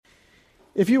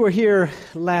If you were here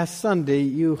last Sunday,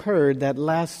 you heard that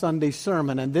last Sunday's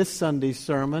sermon and this Sunday's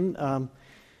sermon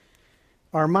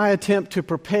are my attempt to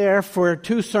prepare for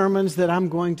two sermons that I'm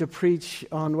going to preach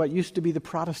on what used to be the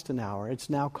Protestant Hour. It's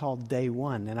now called Day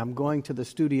One, and I'm going to the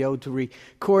studio to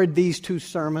record these two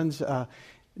sermons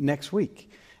next week.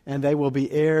 And they will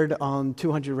be aired on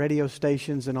 200 radio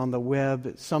stations and on the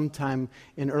web sometime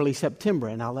in early September,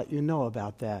 and I'll let you know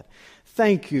about that.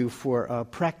 Thank you for a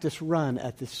practice run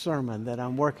at this sermon that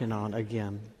I'm working on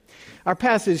again. Our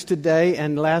passage today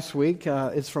and last week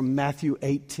is from Matthew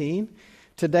 18.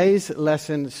 Today's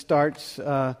lesson starts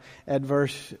at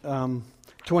verse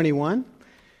 21.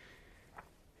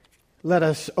 Let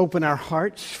us open our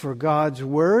hearts for God's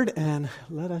word and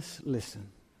let us listen.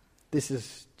 This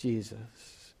is Jesus.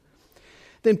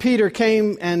 Then Peter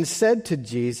came and said to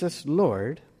Jesus,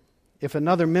 "Lord, if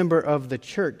another member of the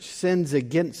church sins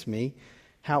against me,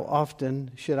 how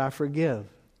often should I forgive?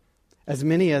 As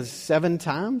many as 7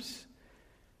 times?"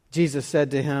 Jesus said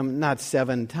to him, "Not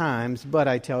 7 times, but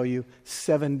I tell you,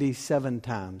 77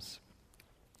 times.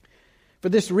 For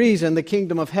this reason, the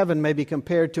kingdom of heaven may be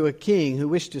compared to a king who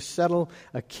wished to settle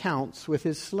accounts with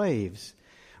his slaves.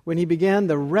 When he began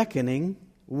the reckoning,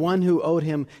 one who owed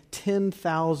him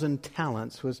 10,000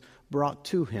 talents was brought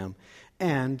to him.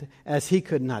 And as he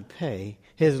could not pay,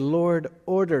 his Lord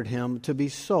ordered him to be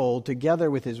sold together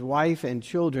with his wife and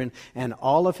children and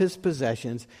all of his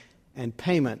possessions, and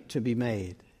payment to be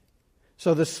made.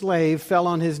 So the slave fell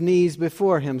on his knees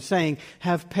before him, saying,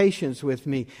 'Have patience with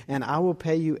me, and I will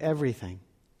pay you everything.'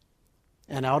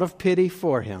 And out of pity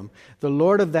for him, the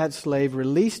Lord of that slave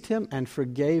released him and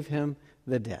forgave him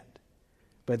the debt.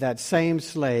 But that same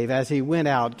slave, as he went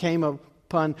out, came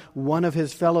upon one of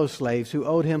his fellow slaves who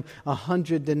owed him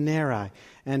 100 denarii.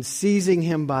 And seizing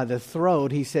him by the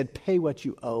throat, he said, 'Pay what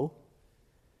you owe.'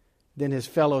 Then his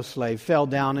fellow slave fell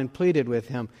down and pleaded with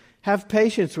him, 'Have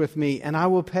patience with me, and I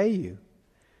will pay you.'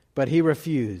 But he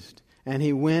refused, and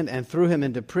he went and threw him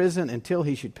into prison until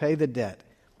he should pay the debt.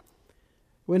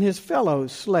 When his fellow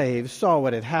slaves saw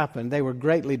what had happened, they were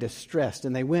greatly distressed,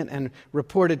 and they went and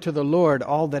reported to the Lord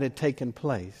all that had taken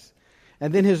place.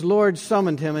 And then his Lord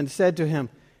summoned him and said to him,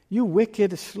 'You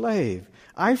wicked slave,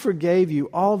 I forgave you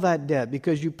all that debt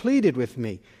because you pleaded with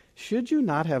me. Should you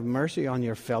not have mercy on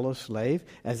your fellow slave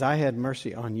as I had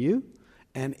mercy on you?'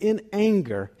 And in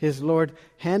anger, his Lord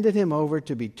handed him over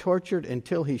to be tortured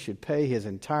until he should pay his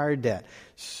entire debt.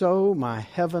 So my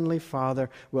heavenly Father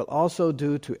will also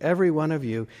do to every one of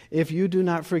you if you do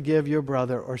not forgive your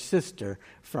brother or sister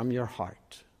from your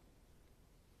heart."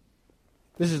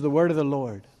 This is the word of the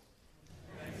Lord.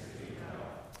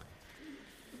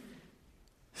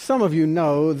 Some of you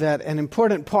know that an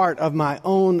important part of my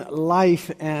own life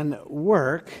and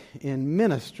work in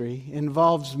ministry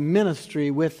involves ministry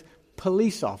with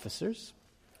police officers.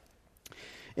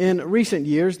 In recent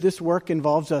years, this work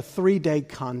involves a 3-day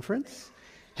conference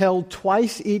held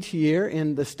twice each year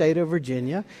in the state of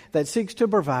Virginia that seeks to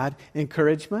provide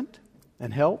encouragement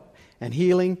and help and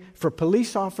healing for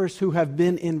police officers who have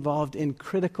been involved in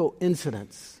critical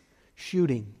incidents,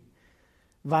 shooting,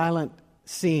 violent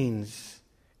scenes,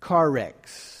 car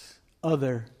wrecks,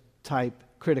 other type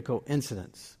critical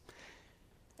incidents.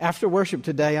 After worship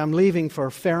today, I'm leaving for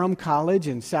Ferrum College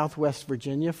in Southwest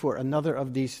Virginia for another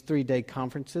of these 3-day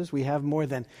conferences. We have more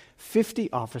than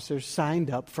 50 officers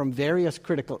signed up from various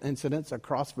critical incidents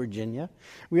across Virginia.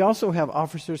 We also have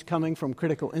officers coming from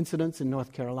critical incidents in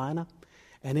North Carolina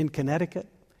and in Connecticut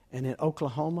and in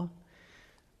Oklahoma.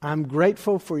 I'm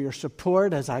grateful for your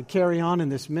support as I carry on in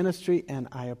this ministry, and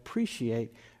I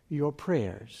appreciate your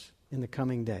prayers in the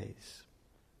coming days.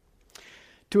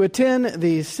 To attend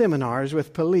these seminars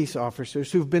with police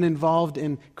officers who've been involved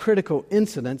in critical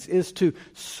incidents is to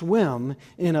swim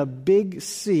in a big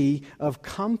sea of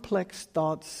complex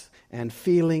thoughts and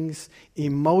feelings,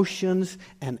 emotions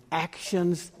and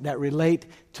actions that relate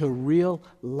to real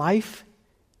life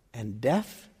and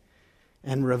death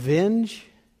and revenge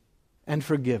and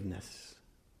forgiveness.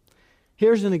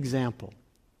 Here's an example.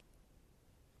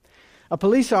 A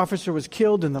police officer was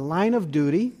killed in the line of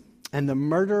duty, and the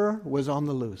murderer was on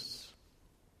the loose.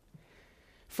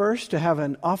 First, to have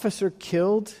an officer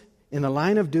killed in the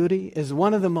line of duty is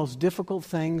one of the most difficult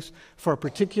things for a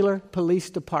particular police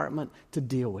department to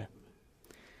deal with.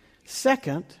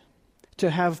 Second, to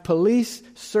have police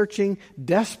searching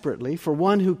desperately for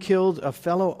one who killed a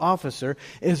fellow officer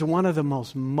is one of the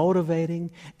most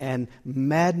motivating and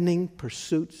maddening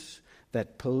pursuits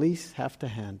that police have to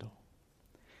handle.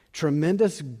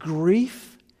 Tremendous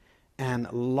grief and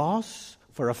loss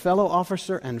for a fellow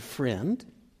officer and friend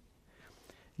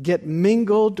get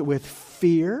mingled with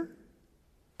fear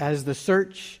as the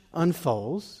search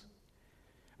unfolds,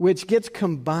 which gets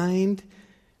combined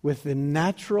with the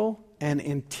natural and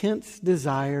intense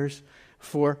desires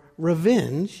for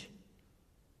revenge,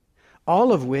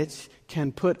 all of which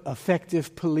can put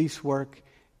effective police work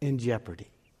in jeopardy.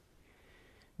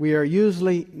 We are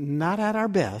usually not at our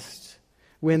best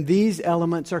when these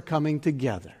elements are coming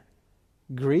together: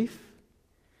 grief,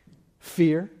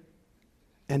 fear,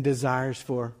 and desires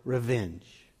for revenge.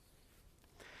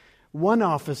 One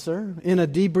officer, in a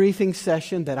debriefing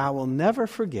session that I will never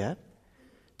forget,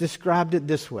 described it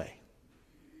this way: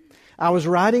 I was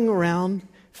riding around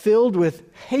filled with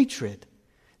hatred,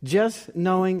 just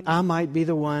knowing I might be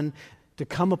the one to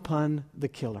come upon the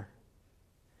killer.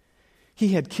 He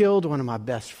had killed one of my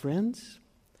best friends.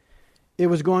 It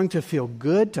was going to feel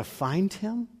good to find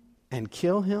him and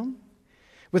kill him.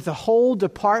 With the whole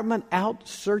department out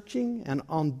searching and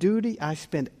on duty, I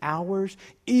spent hours,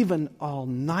 even all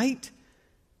night,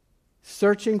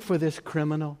 searching for this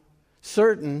criminal,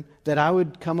 certain that I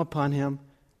would come upon him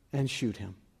and shoot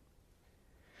him.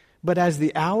 But as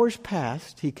the hours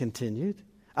passed, he continued,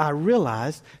 I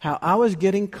realized how I was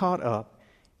getting caught up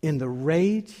in the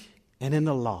rage and in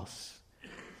the loss.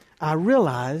 I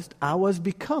realized I was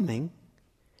becoming,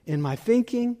 in my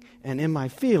thinking and in my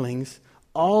feelings,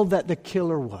 all that the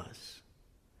killer was: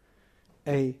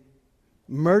 a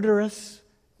murderous,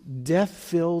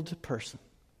 death-filled person.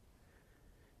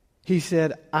 He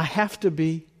said, I have to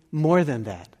be more than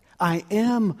that. I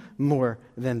am more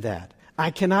than that.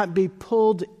 I cannot be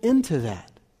pulled into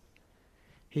that.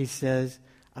 He says,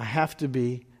 I have to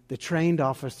be the trained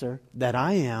officer that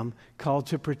I am, called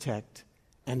to protect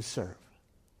and serve.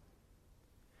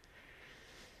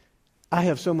 I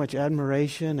have so much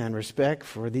admiration and respect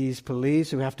for these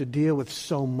police who have to deal with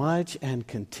so much and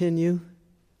continue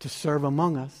to serve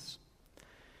among us.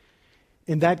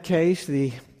 In that case,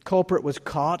 the culprit was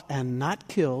caught and not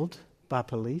killed by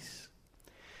police.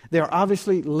 There are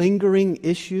obviously lingering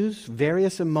issues,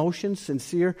 various emotions,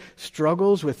 sincere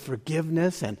struggles with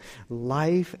forgiveness and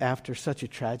life after such a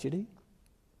tragedy.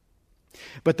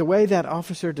 But the way that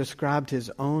officer described his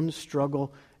own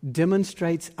struggle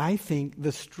demonstrates, I think,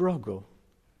 the struggle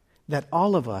that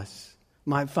all of us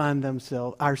might find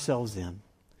ourselves in.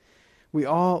 We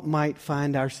all might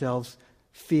find ourselves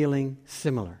feeling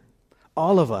similar.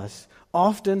 All of us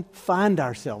often find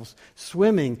ourselves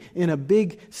swimming in a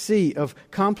big sea of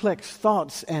complex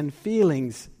thoughts and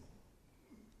feelings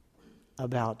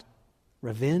about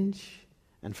revenge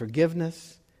and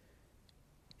forgiveness,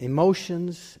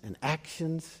 emotions and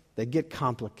actions that get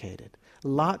complicated.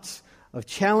 Lots of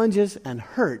challenges and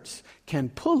hurts can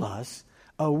pull us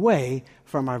away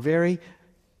from our very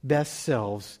best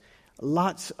selves.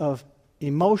 Lots of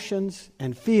emotions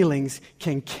and feelings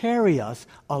can carry us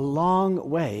a long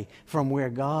way from where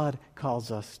God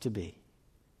calls us to be.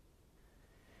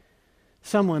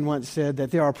 Someone once said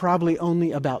that there are probably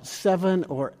only about 7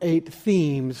 or 8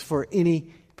 themes for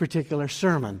any particular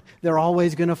sermon. They're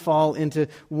always going to fall into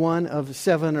one of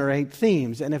 7 or 8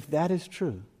 themes. And if that is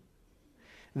true,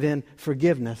 then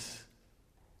forgiveness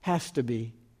has to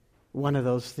be one of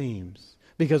those themes,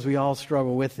 because we all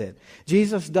struggle with it.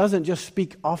 Jesus doesn't just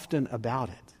speak often about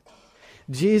it.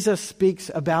 Jesus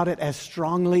speaks about it as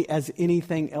strongly as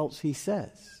anything else he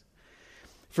says.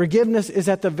 Forgiveness is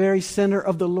at the very center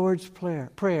of the Lord's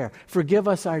prayer. Forgive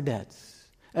us our debts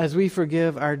as we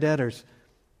forgive our debtors.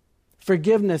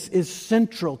 Forgiveness is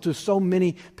central to so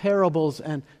many parables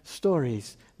and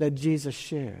stories that Jesus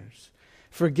shares.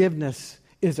 Forgiveness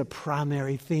is a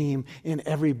primary theme in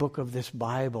every book of this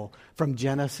Bible, from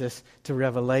Genesis to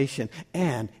Revelation,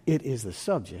 and it is the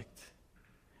subject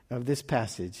of this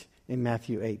passage in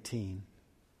Matthew 18.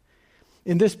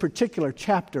 In this particular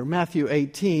chapter, Matthew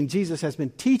 18, Jesus has been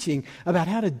teaching about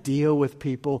how to deal with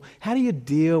people. How do you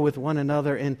deal with one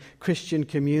another in Christian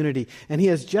community? And he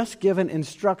has just given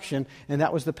instruction, and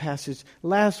that was the passage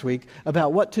last week,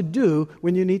 about what to do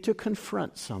when you need to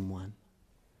confront someone.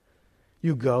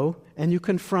 You go and you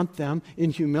confront them in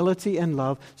humility and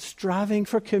love, striving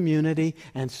for community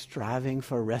and striving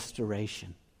for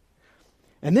restoration.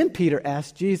 And then Peter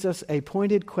asked Jesus a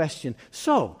pointed question.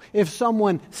 So, if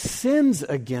someone sins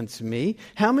against me,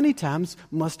 how many times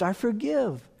must I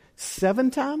forgive?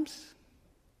 7 times?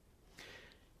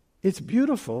 It's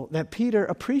beautiful that Peter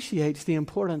appreciates the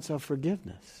importance of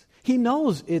forgiveness. He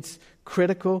knows it's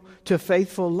critical to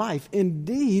faithful life.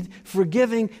 Indeed,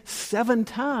 forgiving 7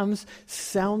 times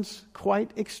sounds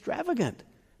quite extravagant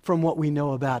from what we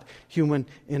know about human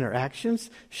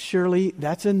interactions. Surely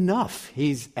that's enough,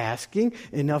 he's asking.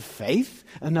 Enough faith,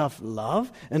 enough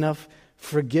love, enough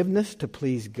forgiveness to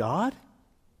please God?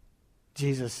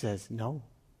 Jesus says no.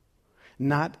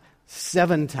 not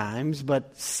 7 times,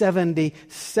 but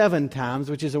 77 times,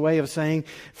 which is a way of saying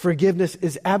forgiveness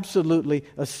is absolutely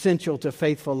essential to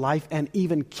faithful life, and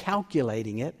even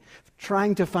calculating it,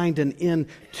 trying to find an end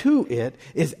to it,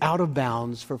 is out of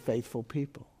bounds for faithful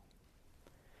people.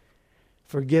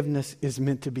 Forgiveness is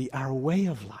meant to be our way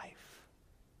of life.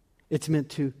 It's meant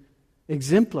to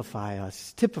exemplify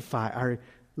us, typify our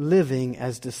living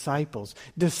as disciples.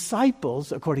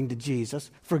 Disciples, according to Jesus,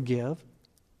 forgive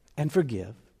and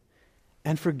forgive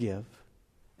and forgive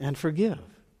and forgive.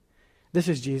 This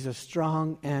is Jesus'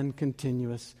 strong and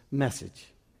continuous message.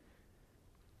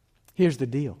 Here's the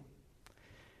deal.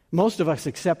 Most of us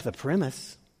accept the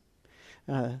premise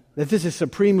that this is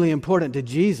supremely important to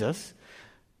Jesus,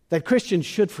 that Christians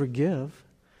should forgive.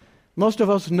 Most of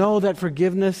us know that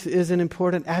forgiveness is an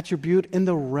important attribute in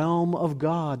the realm of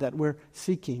God that we're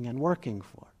seeking and working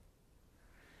for.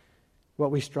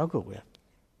 What we struggle with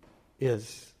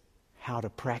is how to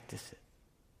practice it.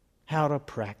 How to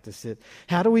practice it.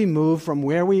 How do we move from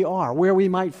where we are, where we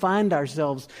might find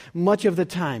ourselves much of the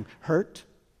time, hurt,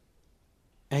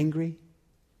 angry,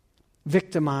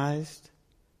 victimized,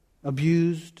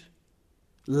 abused,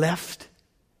 left,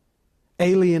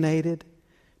 alienated,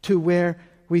 to where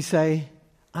we say,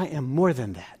 I am more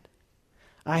than that.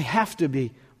 I have to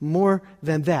be more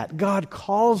than that. God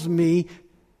calls me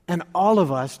and all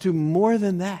of us to more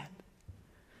than that.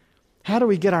 How do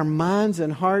we get our minds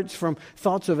and hearts from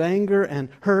thoughts of anger and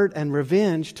hurt and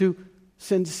revenge to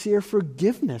sincere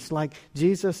forgiveness, like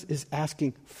Jesus is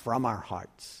asking from our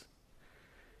hearts?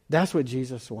 That's what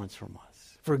Jesus wants from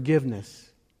us. Forgiveness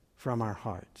from our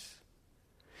hearts.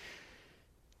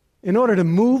 In order to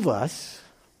move us,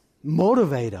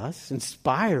 motivate us,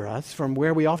 inspire us from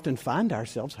where we often find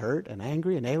ourselves, hurt and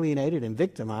angry and alienated and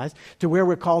victimized, to where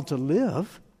we're called to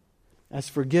live as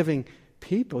forgiving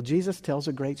people, Jesus tells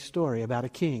a great story about a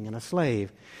king and a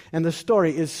slave. And the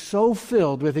story is so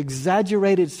filled with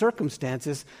exaggerated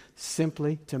circumstances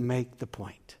simply to make the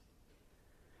point.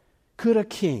 Could a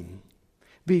king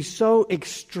be so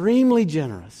extremely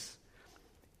generous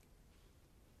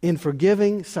in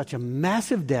forgiving such a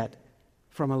massive debt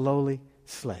from a lowly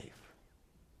slave?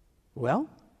 Well,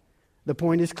 the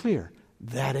point is clear.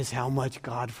 That is how much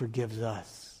God forgives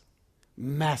us.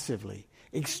 Massively,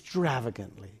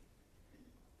 extravagantly.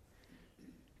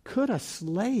 Could a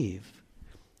slave,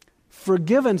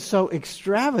 forgiven so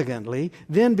extravagantly,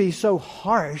 then be so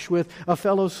harsh with a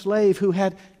fellow slave who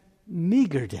had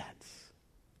meager debts?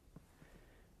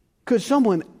 Could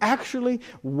someone actually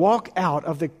walk out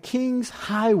of the king's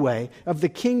highway, of the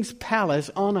king's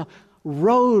palace, on a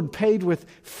road paved with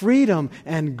freedom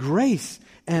and grace,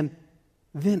 and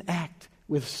then act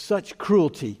with such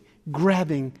cruelty,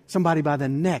 grabbing somebody by the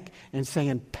neck and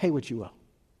saying, pay what you owe?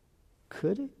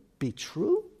 Could it be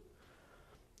true?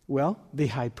 Well, the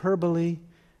hyperbole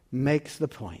makes the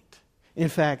point. In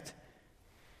fact,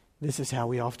 this is how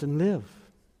we often live.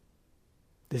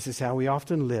 This is how we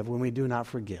often live when we do not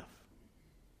forgive.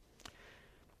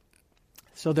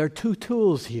 So there are 2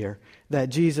 tools here that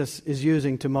Jesus is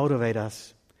using to motivate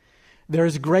us. There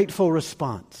is grateful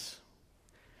response.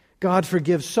 God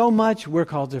forgives so much, we're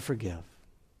called to forgive.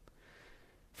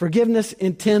 Forgiveness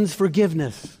intends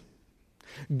forgiveness.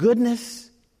 Goodness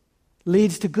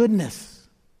leads to goodness.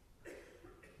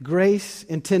 Grace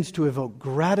intends to evoke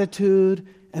gratitude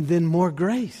and then more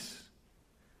grace.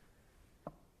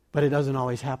 But it doesn't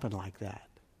always happen like that.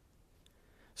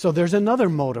 So there's another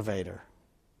motivator.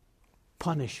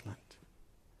 Punishment.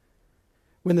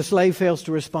 When the slave fails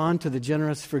to respond to the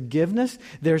generous forgiveness,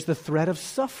 there's the threat of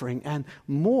suffering and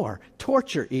more,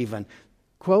 torture even.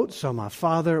 Quote, so my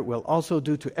Father will also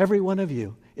do to every one of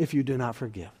you if you do not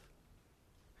forgive.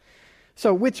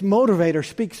 So which motivator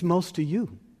speaks most to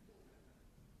you?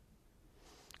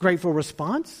 Grateful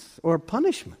response or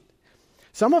punishment?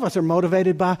 Some of us are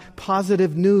motivated by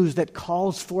positive news that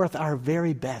calls forth our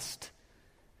very best.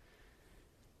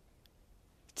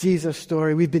 Jesus'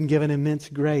 story, we've been given immense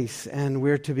grace, and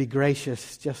we're to be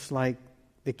gracious just like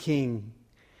the king.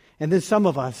 And then some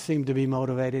of us seem to be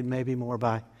motivated maybe more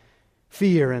by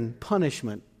fear and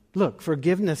punishment. Look,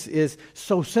 forgiveness is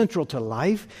so central to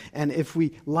life, and if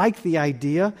we like the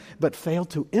idea but fail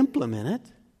to implement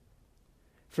it,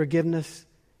 forgiveness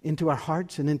into our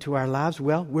hearts and into our lives,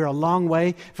 well, we're a long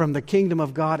way from the kingdom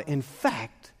of God. In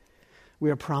fact, we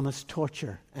are promised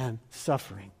torture and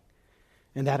suffering.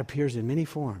 And that appears in many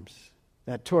forms,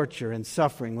 that torture and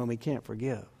suffering when we can't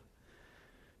forgive.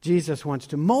 Jesus wants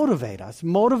to motivate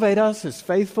us as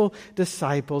faithful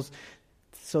disciples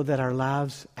so that our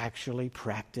lives actually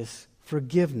practice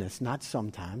forgiveness, not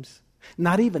sometimes,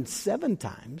 not even 7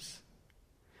 times,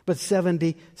 but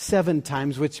 77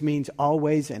 times, which means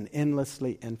always and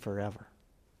endlessly and forever.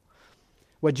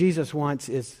 What Jesus wants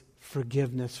is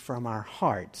forgiveness from our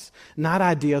hearts, not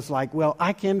ideas like, well,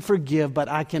 I can forgive, but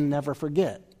I can never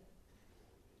forget.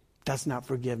 That's not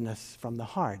forgiveness from the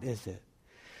heart, is it?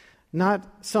 Not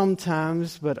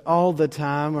sometimes, but all the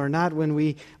time, or not when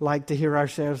we like to hear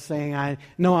ourselves saying, I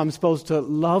know I'm supposed to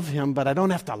love him, but I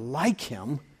don't have to like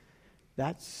him.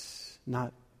 That's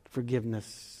not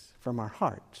forgiveness from our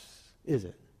hearts, is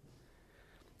it?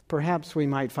 Perhaps we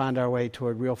might find our way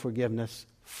toward real forgiveness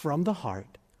from the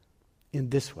heart in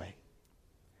this way.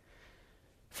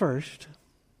 First,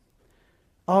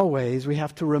 always we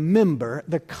have to remember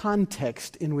the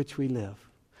context in which we live.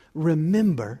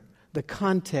 Remember the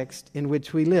context in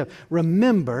which we live.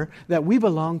 Remember that we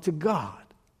belong to God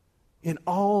in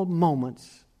all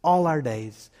moments, all our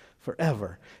days,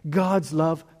 forever. God's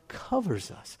love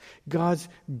covers us. God's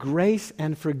grace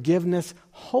and forgiveness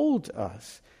hold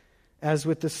us, as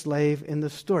with the slave in the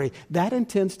story. That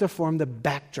intends to form the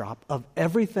backdrop of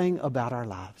everything about our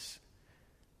lives.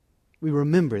 We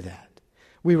remember that.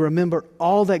 We remember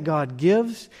all that God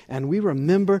gives, and we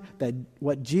remember that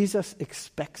what Jesus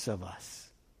expects of us.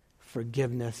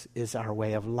 Forgiveness is our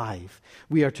way of life.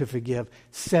 We are to forgive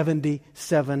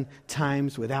 77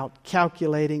 times without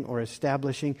calculating or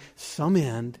establishing some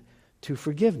end to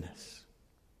forgiveness.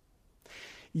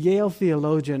 Yale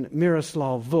theologian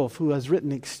Miroslav Volf, who has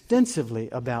written extensively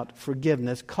about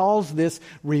forgiveness, calls this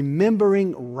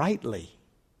remembering rightly.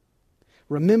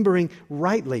 Remembering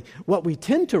rightly. What we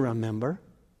tend to remember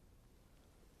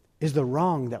is the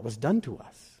wrong that was done to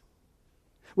us.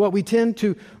 What we tend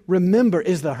to remember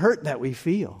is the hurt that we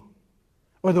feel,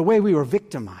 or the way we were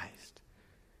victimized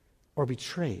or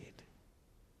betrayed.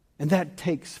 And that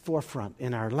takes forefront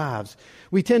in our lives.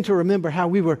 We tend to remember how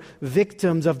we were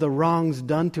victims of the wrongs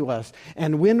done to us.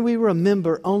 And when we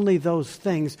remember only those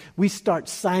things, we start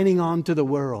signing on to the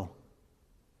world.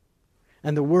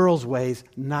 And the world's ways,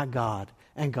 not God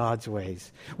and God's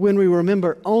ways. When we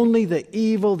remember only the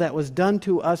evil that was done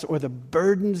to us or the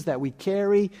burdens that we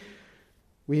carry,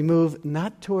 we move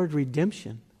not toward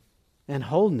redemption and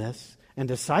wholeness and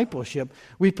discipleship.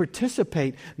 We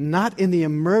participate not in the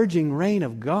emerging reign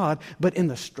of God, but in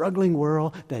the struggling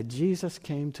world that Jesus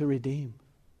came to redeem.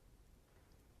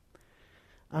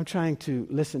 I'm trying to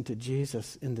listen to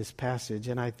Jesus in this passage,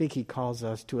 and I think he calls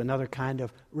us to another kind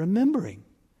of remembering.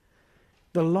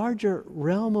 The larger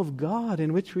realm of God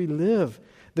in which we live,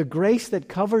 the grace that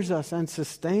covers us and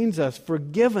sustains us,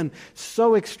 forgiven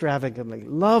so extravagantly,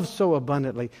 loved so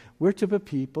abundantly. We're to be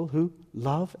people who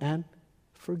love and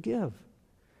forgive.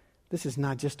 This is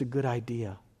not just a good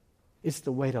idea. It's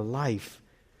the way to life.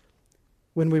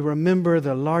 When we remember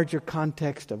the larger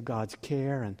context of God's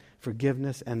care and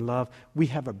forgiveness and love, we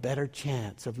have a better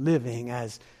chance of living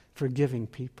as forgiving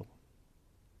people.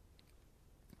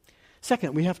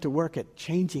 Second, we have to work at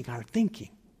changing our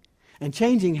thinking and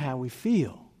changing how we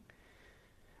feel.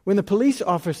 When the police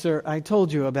officer I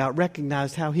told you about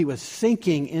recognized how he was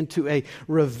sinking into a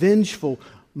revengeful,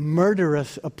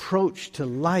 murderous approach to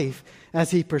life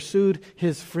as he pursued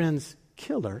his friend's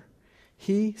killer,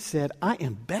 he said, I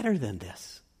am better than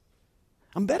this.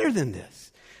 I'm better than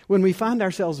this. When we find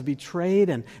ourselves betrayed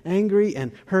and angry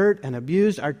and hurt and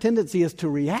abused, our tendency is to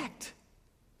react,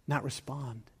 not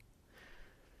respond.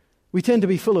 We tend to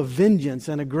be full of vengeance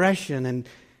and aggression, and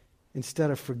instead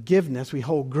of forgiveness, we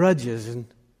hold grudges. And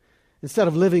instead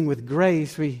of living with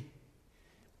grace, we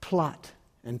plot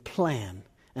and plan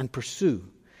and pursue.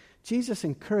 Jesus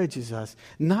encourages us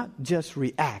not just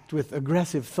react with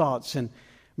aggressive thoughts and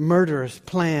murderous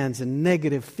plans and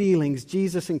negative feelings.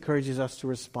 Jesus encourages us to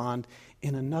respond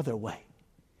in another way,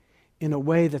 in a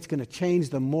way that's going to change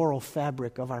the moral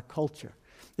fabric of our culture,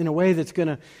 in a way that's going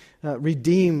to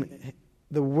redeem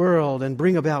the world and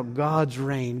bring about God's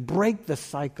reign, break the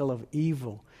cycle of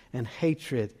evil and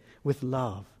hatred with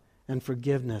love and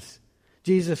forgiveness.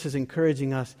 Jesus is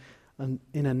encouraging us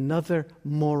in another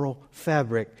moral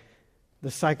fabric. The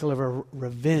cycle of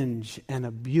revenge and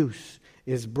abuse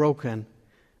is broken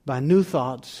by new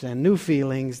thoughts and new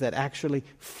feelings that actually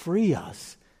free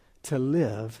us to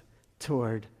live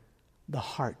toward the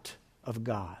heart of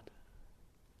God.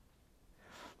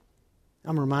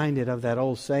 I'm reminded of that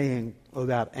old saying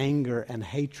about anger and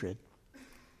hatred.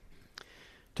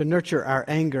 To nurture our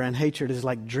anger and hatred is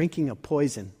like drinking a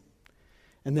poison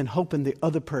and then hoping the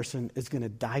other person is going to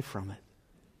die from it.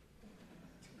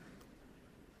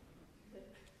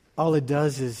 All it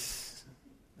does is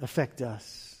affect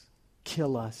us,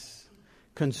 kill us,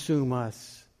 consume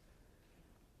us,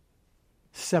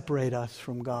 separate us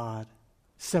from God,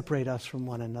 separate us from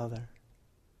one another.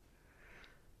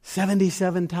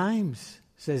 77 times,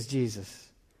 says Jesus.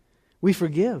 We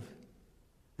forgive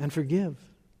and forgive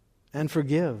and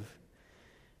forgive.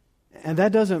 And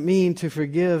that doesn't mean to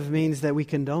forgive means that we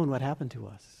condone what happened to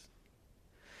us.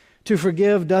 To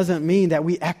forgive doesn't mean that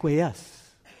we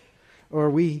acquiesce or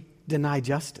we deny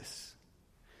justice.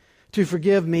 To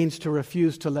forgive means to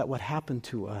refuse to let what happened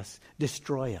to us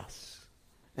destroy us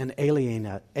and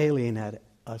alienate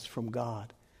us from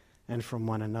God and from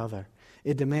one another.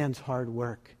 It demands hard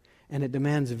work and it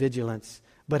demands vigilance,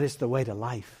 but it's the way to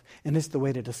life and it's the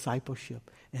way to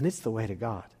discipleship and it's the way to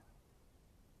God.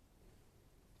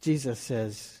 Jesus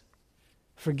says,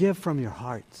 forgive from your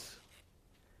hearts.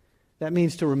 That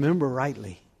means to remember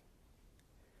rightly.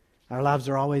 Our lives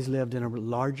are always lived in a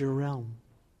larger realm,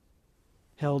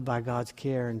 held by God's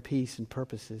care and peace and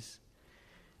purposes.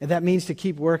 And that means to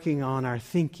keep working on our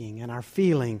thinking and our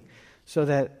feeling so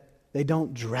that they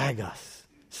don't drag us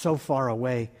so far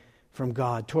away from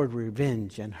God toward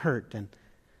revenge and hurt and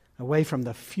away from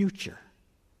the future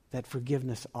that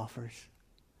forgiveness offers.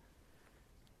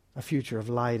 A future of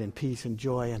light and peace and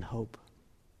joy and hope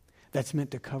that's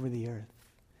meant to cover the earth.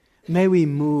 May we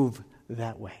move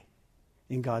that way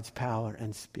in God's power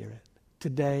and Spirit.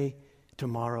 Today,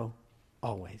 tomorrow,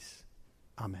 always.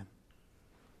 Amen.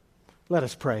 Let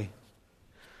us pray.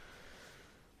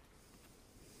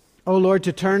 O Lord,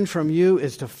 to turn from you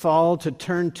is to fall. To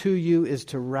turn to you is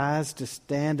to rise, to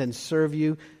stand and serve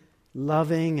you,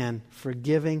 loving and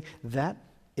forgiving. That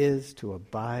is to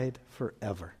abide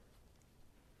forever.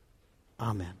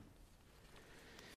 Amen.